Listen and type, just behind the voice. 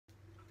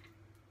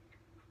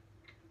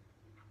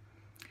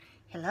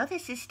Hello,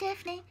 this is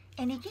Stephanie,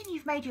 and again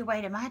you've made your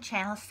way to my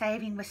channel,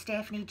 Saving with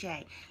Stephanie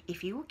J.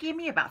 If you will give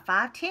me about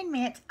 5-10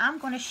 minutes, I'm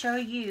going to show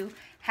you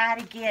how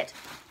to get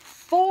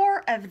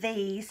 4 of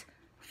these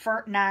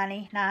for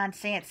 99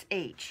 cents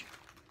each.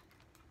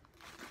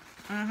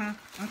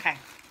 Okay.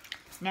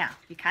 Now,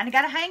 you kind of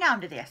got to hang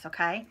on to this,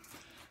 okay?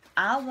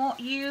 I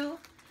want you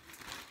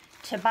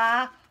to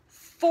buy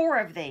 4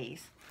 of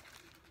these.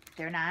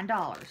 They're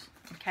 $9,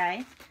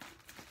 okay?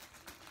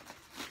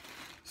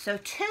 So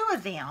 2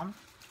 of them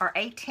are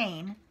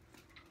 18,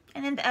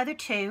 and then the other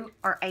 2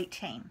 are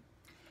 18.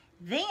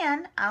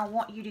 Then I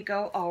want you to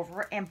go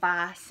over and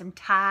buy some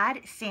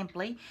Tide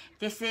Simply.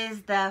 This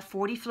is the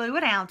 40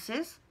 fluid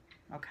ounces,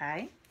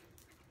 okay?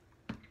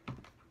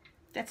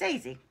 That's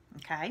easy,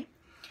 okay?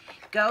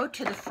 Go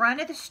to the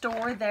front of the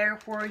store there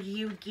where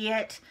you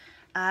get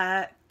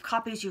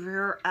copies of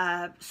your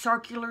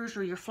circulars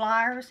or your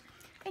flyers,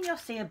 and you'll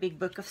see a big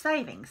book of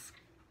savings.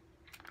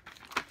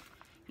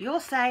 You'll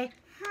say,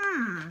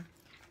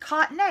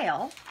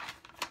 Cottonelle,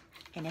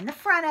 and in the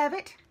front of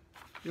it,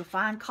 you'll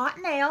find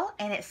Cottonelle,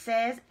 and it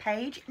says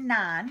page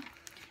 9.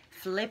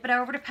 Flip it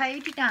over to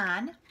page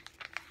 9,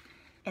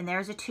 and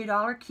there's a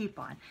 $2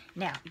 coupon.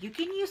 Now, you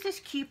can use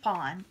this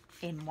coupon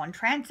in one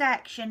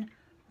transaction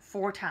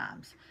 4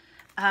 times.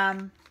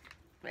 And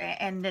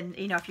then,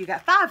 you know, if you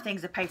got 5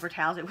 things of paper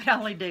towels, it would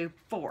only do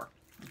 4,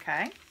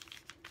 okay?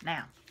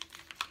 Now,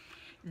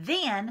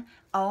 then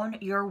on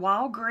your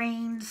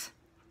Walgreens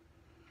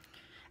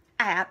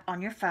app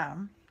on your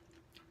phone,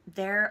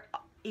 there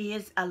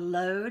is a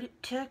load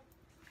to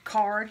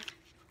card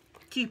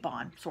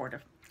coupon, sort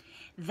of,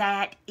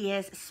 that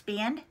is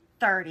spend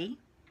 30,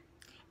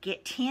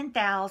 get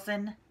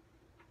 10,000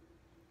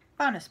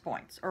 bonus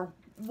points or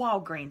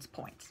Walgreens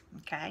points,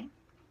 okay?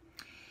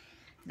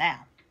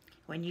 Now,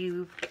 when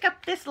you pick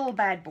up this little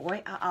bad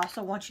boy, I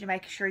also want you to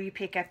make sure you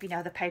pick up, you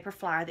know, the paper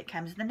flyer that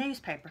comes in the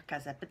newspaper,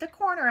 because up at the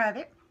corner of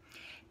it,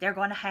 they're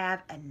going to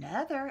have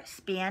another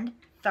spend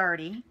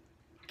 30,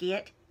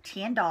 get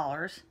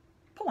 $10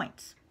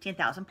 points,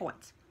 10,000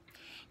 points.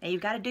 Now,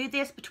 you've got to do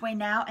this between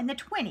now and the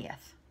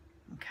 20th,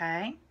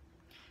 okay?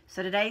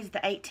 So today's the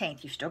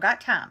 18th. You've still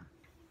got time.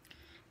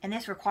 And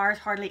this requires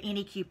hardly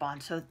any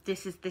coupon. So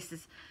this is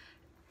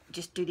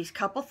just do these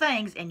couple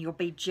things and you'll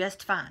be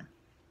just fine.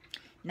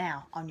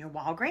 Now, on your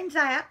Walgreens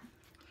app,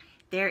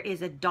 there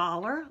is a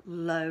 $1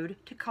 load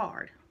to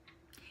card.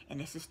 And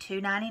this is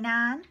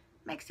 $2.99,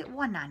 makes it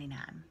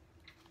 $1.99.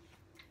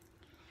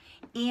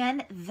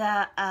 In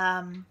the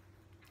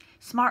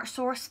Smart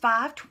Source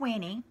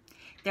 520,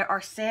 there are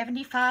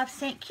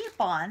 75-cent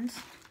coupons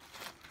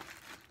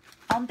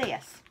on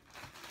this,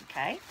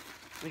 okay?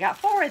 We got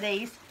 4 of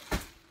these. I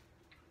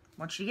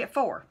want you to get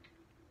 4.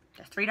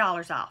 That's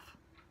 $3 off,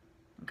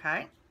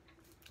 okay?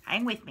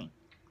 Hang with me.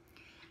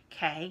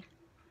 Okay,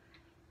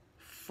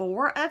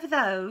 4 of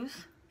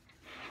those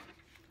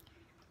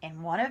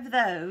and 1 of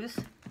those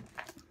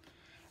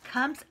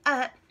comes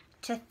up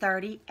to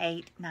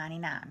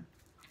 $38.99,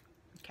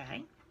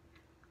 okay?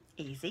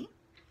 Easy.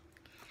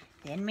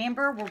 Then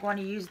remember, we're going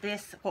to use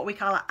this, what we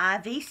call an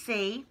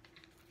IVC,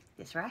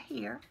 this right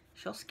here.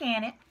 She'll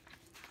scan it,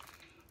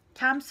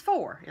 times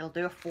 4. It'll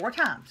do it 4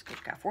 times.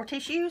 We've got 4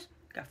 tissues,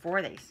 got 4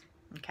 of these.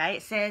 Okay,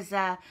 it says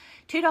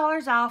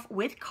 $2 off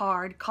with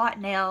card,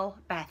 Cottonelle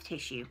bath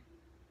tissue.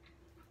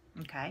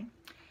 Okay,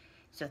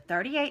 so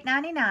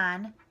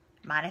 $38.99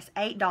 minus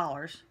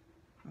 $8.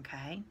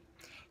 Okay,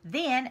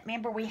 then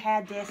remember we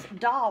had this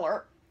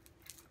 $1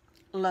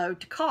 load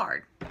to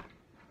card.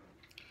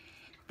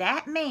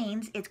 That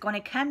means it's going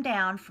to come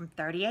down from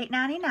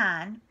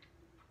 $38.99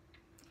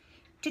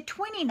 to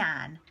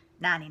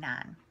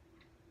 $29.99.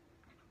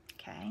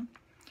 Okay.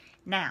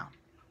 Now,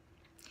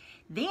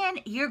 then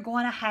you're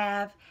going to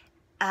have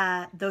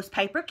those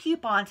paper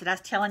coupons that I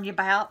was telling you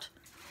about,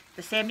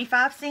 the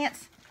 75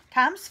 cents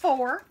times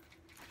 4,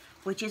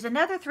 which is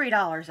another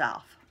 $3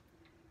 off.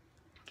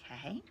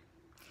 Okay.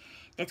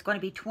 That's going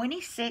to be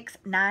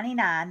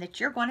 $26.99 that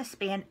you're going to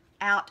spend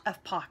out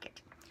of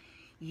pocket.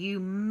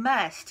 You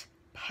must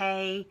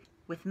pay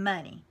with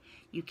money.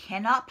 You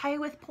cannot pay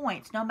with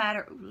points, no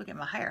matter, look at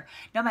my hair,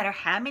 no matter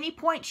how many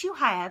points you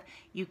have,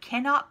 you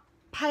cannot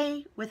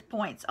pay with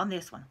points on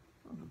this one.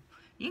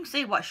 You can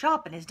see what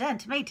shopping has done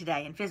to me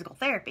today in physical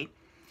therapy.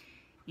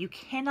 You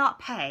cannot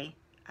pay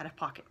out of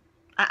pocket.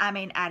 I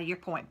mean, out of your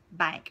point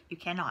bank. You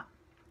cannot.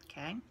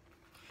 Okay?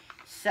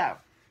 So,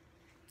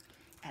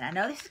 and I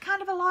know this is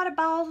kind of a lot of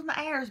balls in the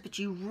airs, but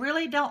you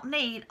really don't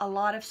need a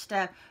lot of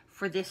stuff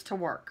for this to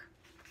work.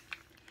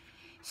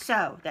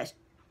 So, that's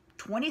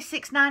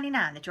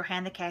 $26.99 that you'll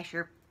hand the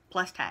cashier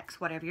plus tax,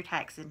 whatever your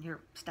tax in your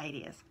state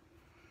is.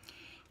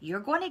 You're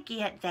going to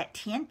get that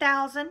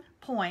 10,000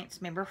 points,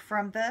 remember,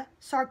 from the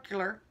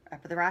circular up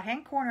at the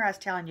right-hand corner I was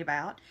telling you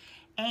about,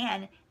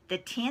 and the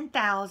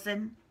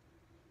 10,000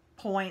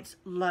 points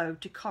load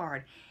to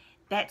card.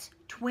 That's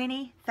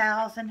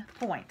 20,000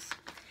 points.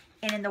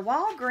 And in the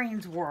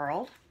Walgreens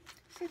world,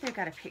 see if they've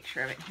got a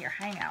picture of it in here.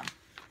 Hang on.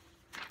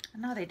 I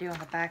know they do on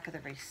the back of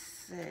the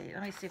receipt.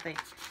 Let me see if they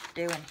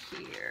do in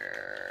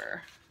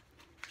here.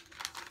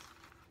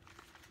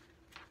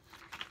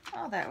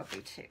 Oh, that would be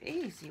too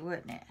easy,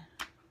 wouldn't it?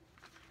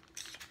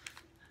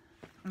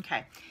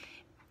 Okay.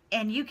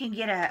 And you can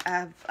get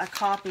a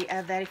copy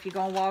of that if you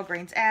go on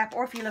Walgreens app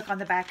or if you look on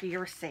the back of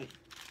your receipt.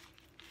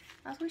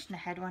 I was wishing I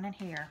had one in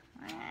here.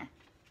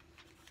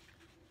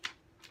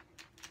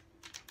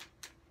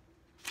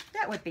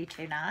 That would be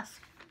too nice.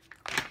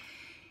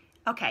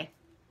 Okay,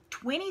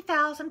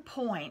 20,000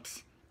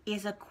 points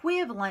is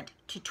equivalent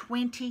to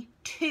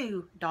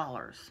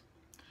 $22.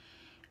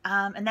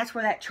 And that's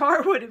where that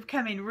chart would have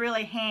come in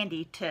really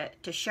handy to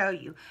show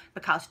you,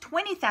 because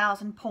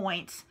 20,000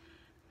 points,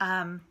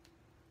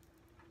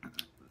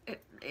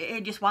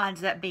 it just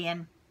winds up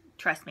being,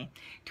 trust me,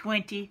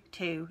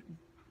 $22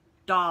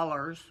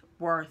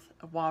 worth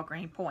of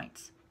Walgreens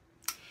points.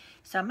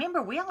 So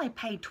remember, we only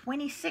paid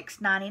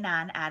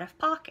 $26.99 out of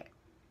pocket.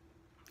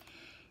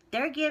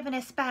 They're giving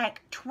us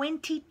back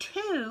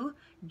 $22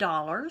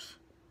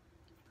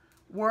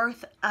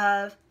 worth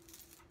of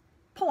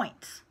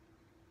points,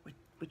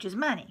 which is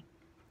money.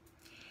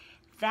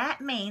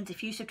 That means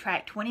if you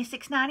subtract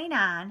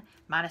 $26.99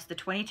 minus the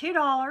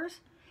 $22,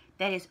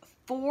 that is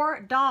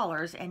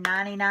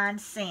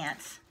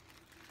 $4.99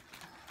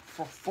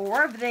 for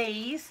 4 of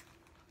these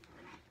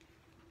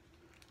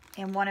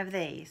and 1 of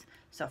these.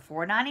 So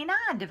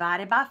 $4.99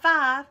 divided by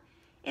 5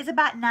 is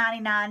about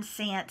 99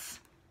 cents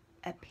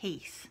a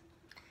piece.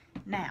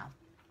 Now,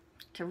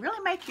 to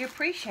really make you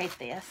appreciate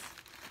this,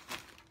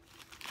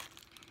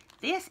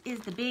 this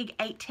is the big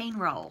 18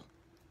 roll.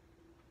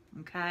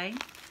 Okay?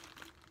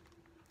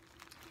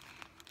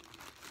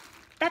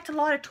 That's a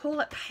lot of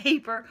toilet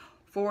paper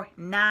for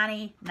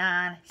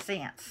 99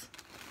 cents.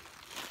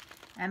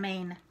 I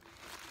mean,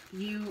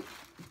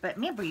 but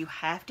remember, you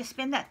have to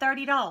spend that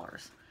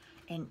 $30.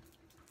 And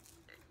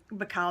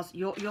because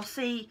you'll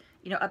see,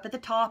 you know, up at the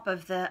top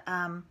of the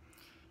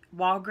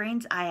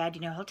Walgreens ad,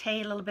 you know, he'll tell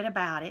you a little bit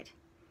about it.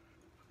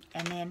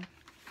 And then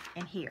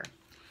in here.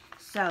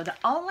 So the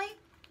only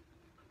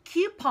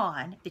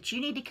coupon that you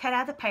need to cut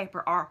out of the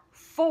paper are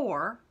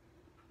 4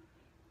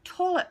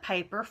 toilet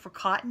paper for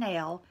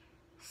Cottonelle,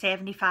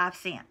 75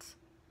 cents.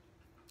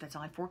 That's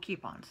only 4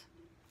 coupons.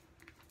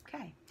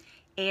 Okay.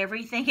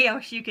 Everything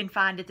else you can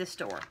find at the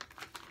store.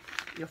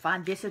 You'll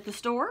find this at the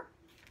store.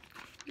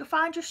 You'll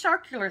find your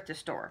circular at the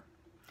store.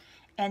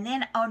 And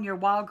then on your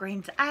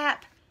Walgreens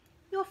app,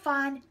 you'll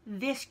find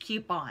this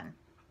coupon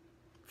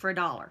for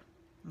 $1.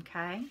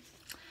 Okay.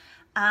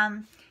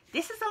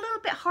 This is a little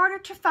bit harder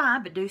to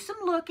find, but do some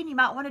looking. You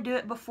might want to do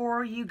it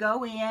before you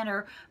go in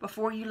or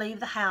before you leave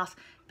the house.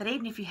 But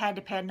even if you had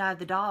to pay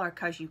another $1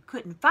 because you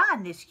couldn't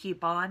find this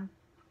coupon,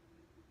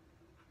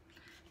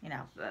 you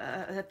know,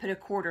 they put a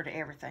quarter to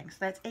everything. So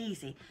that's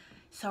easy.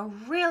 So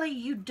really,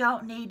 you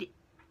don't need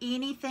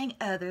anything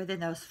other than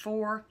those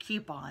 4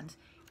 coupons.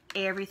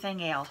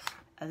 Everything else,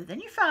 other than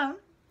your phone,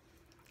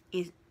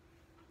 is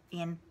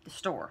in the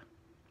store.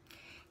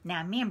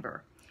 Now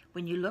remember,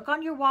 when you look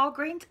on your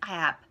Walgreens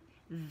app,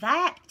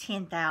 that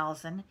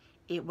 10,000,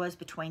 it was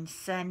between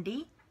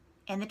Sunday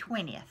and the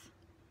 20th.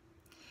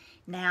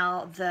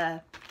 Now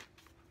the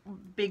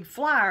big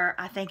flyer,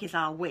 I think, is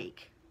all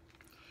week.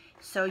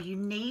 So you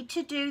need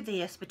to do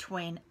this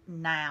between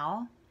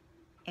now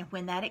and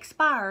when that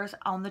expires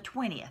on the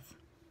 20th.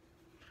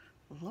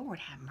 Lord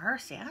have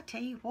mercy, I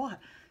tell you what,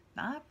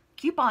 my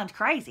coupon's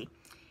crazy.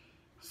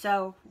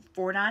 So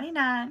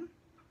 $4.99,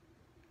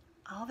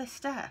 all this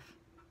stuff.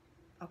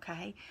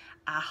 Okay,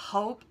 I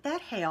hope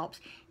that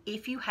helps.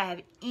 If you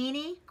have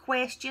any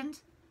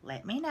questions,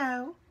 let me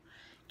know.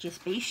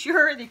 Just be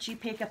sure that you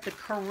pick up the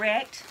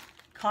correct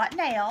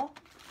Cottonelle,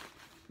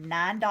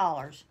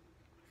 $9,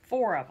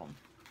 4 of them,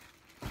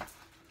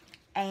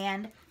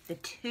 and the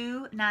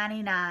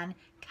 $2.99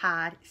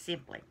 Tide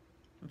Simply.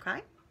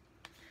 Okay,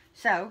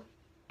 so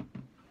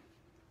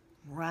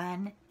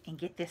run and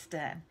get this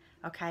done.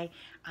 Okay,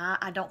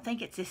 I don't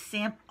think it's as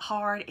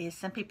hard as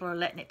some people are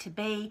letting it to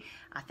be.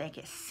 I think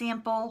it's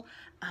simple,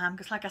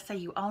 because like I say,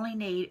 you only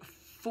need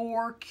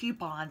 4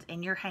 coupons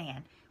in your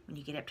hand. When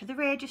you get up to the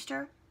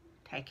register,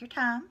 take your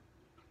time,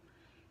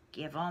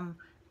 give them,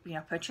 you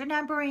know, put your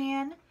number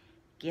in,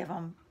 give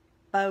them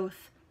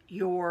both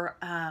your,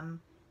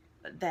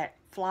 that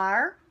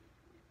flyer,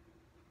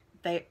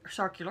 they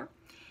circular,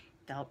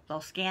 they'll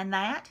scan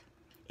that.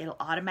 It'll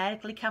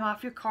automatically come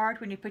off your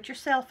card when you put your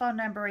cell phone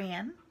number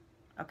in.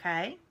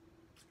 Okay,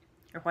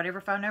 or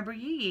whatever phone number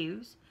you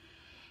use,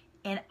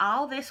 and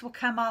all this will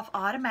come off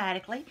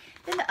automatically.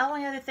 Then the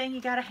only other thing you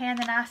got to hand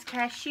the nice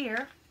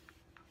cashier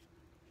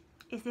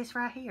is this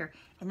right here,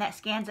 and that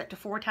scans up to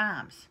 4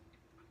 times.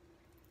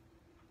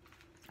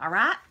 All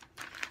right,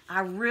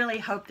 I really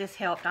hope this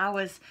helped. I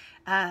was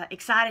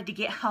excited to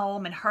get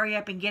home and hurry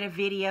up and get a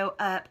video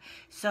up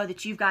so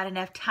that you've got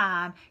enough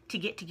time to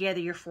get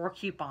together your 4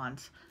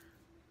 coupons.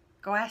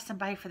 Go ask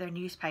somebody for their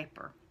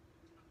newspaper.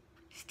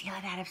 Steal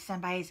it out of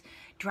somebody's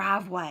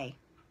driveway.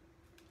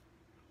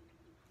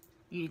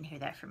 You didn't hear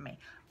that from me.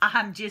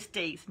 I'm just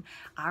teasing.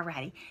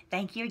 Alrighty.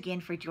 Thank you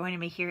again for joining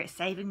me here at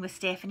Saving with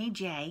Stephanie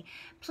J.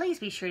 Please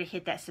be sure to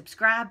hit that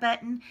subscribe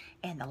button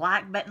and the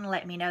like button.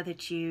 Let me know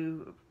that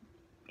you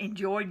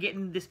enjoyed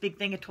getting this big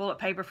thing of toilet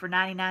paper for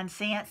 99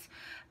 cents,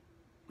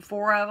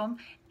 4 of them,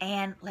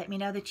 and let me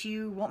know that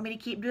you want me to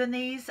keep doing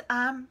these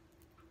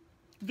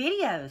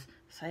videos.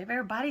 Save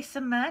everybody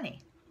some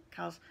money,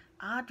 because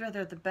I'd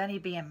rather the bunny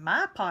be in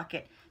my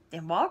pocket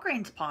than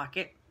Walgreens'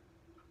 pocket,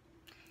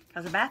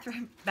 because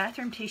the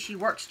bathroom tissue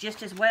works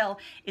just as well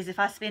as if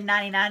I spend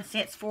 99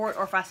 cents for it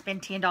or if I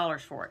spend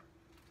 $10 for it.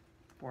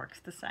 Works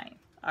the same.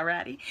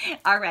 Alrighty.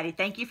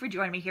 Thank you for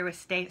joining me here with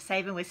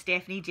Saving with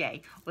Stephanie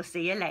J. We'll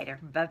see you later.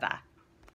 Bye-bye.